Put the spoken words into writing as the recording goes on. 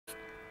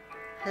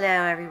Hello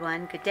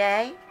everyone, good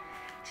day.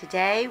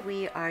 Today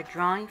we are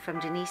drawing from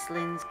Dennis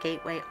Linn's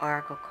Gateway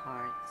Oracle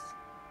cards.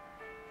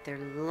 They're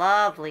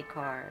lovely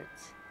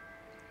cards.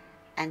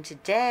 And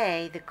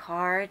today the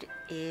card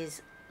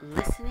is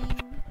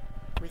listening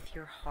with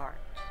your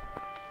heart.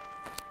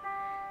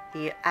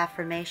 The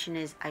affirmation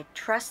is, I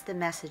trust the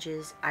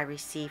messages I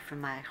receive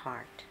from my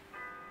heart.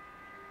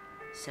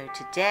 So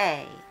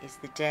today is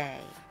the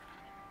day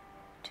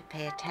to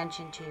pay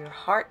attention to your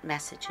heart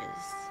messages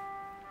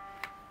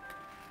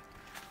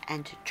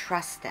and to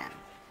trust them.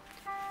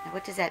 Now,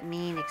 what does that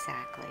mean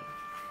exactly?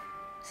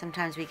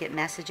 Sometimes we get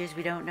messages,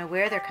 we don't know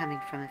where they're coming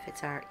from. If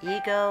it's our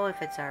ego,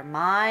 if it's our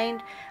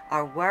mind,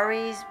 our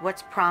worries,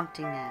 what's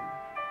prompting them?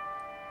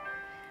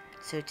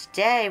 So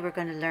today we're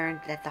going to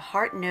learn that the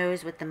heart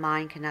knows what the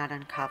mind cannot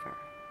uncover.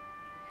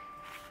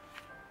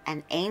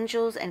 And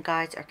angels and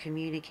guides are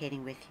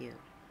communicating with you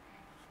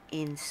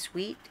in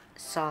sweet,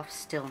 soft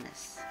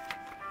stillness.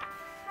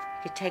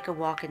 You could take a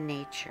walk in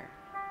nature.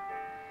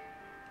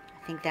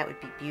 I think that would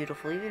be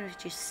beautiful, even if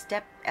you just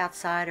step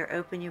outside or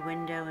open your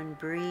window and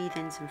breathe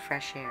in some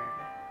fresh air.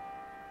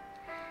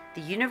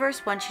 The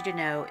universe wants you to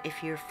know,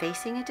 if you're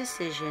facing a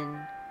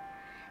decision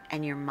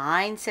and your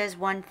mind says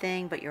one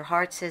thing but your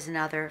heart says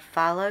another,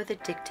 follow the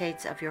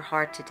dictates of your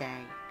heart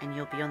today and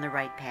you'll be on the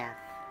right path.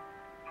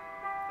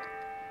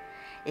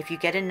 If you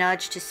get a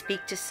nudge to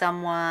speak to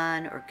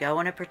someone or go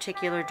in a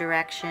particular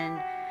direction,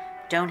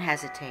 don't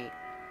hesitate.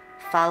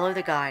 Follow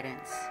the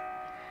guidance.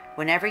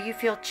 Whenever you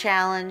feel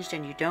challenged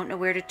and you don't know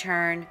where to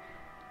turn,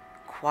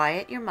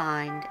 quiet your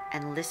mind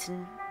and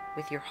listen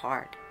with your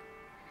heart.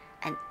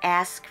 And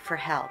ask for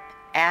help.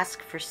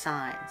 Ask for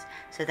signs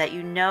so that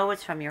you know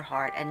it's from your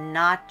heart and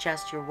not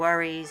just your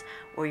worries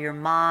or your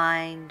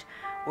mind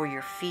or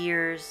your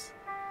fears.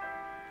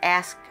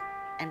 Ask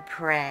and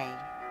pray.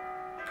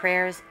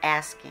 Prayer is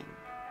asking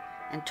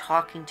and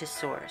talking to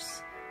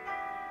Source.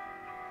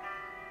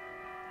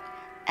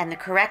 And the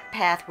correct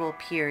path will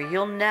appear.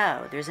 You'll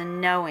know. There's a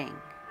knowing.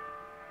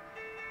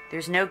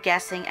 There's no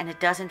guessing, and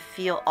it doesn't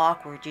feel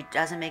awkward. It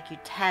doesn't make you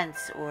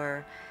tense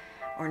or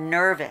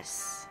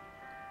nervous.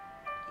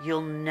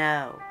 You'll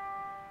know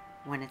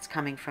when it's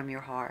coming from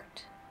your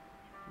heart.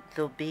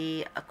 There'll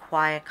be a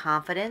quiet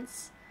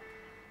confidence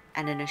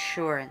and an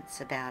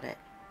assurance about it,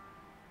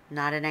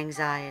 not an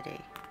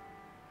anxiety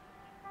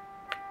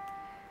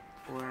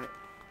or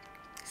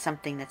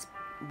something that's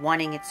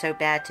wanting it so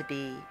bad to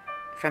be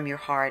from your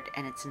heart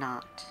and it's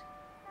not.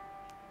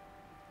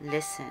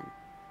 Listen.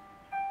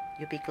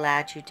 You'll be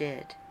glad you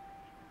did.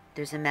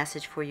 There's a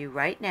message for you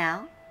right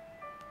now.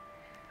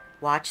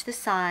 Watch the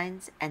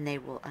signs and they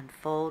will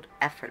unfold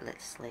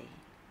effortlessly.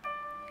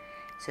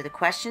 So the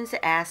questions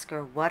to ask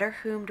are, what or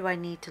whom do I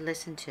need to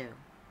listen to?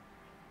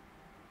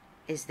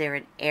 Is there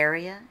an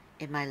area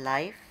in my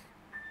life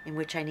in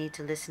which I need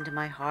to listen to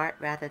my heart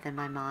rather than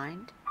my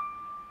mind?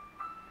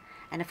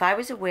 And if I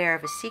was aware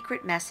of a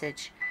secret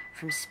message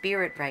from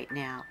Spirit right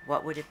now,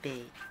 what would it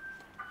be?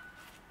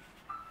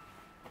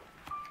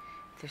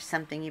 There's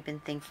something you've been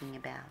thinking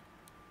about.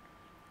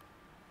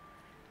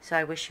 So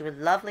I wish you a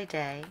lovely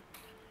day.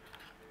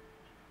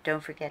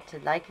 Don't forget to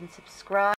like and subscribe.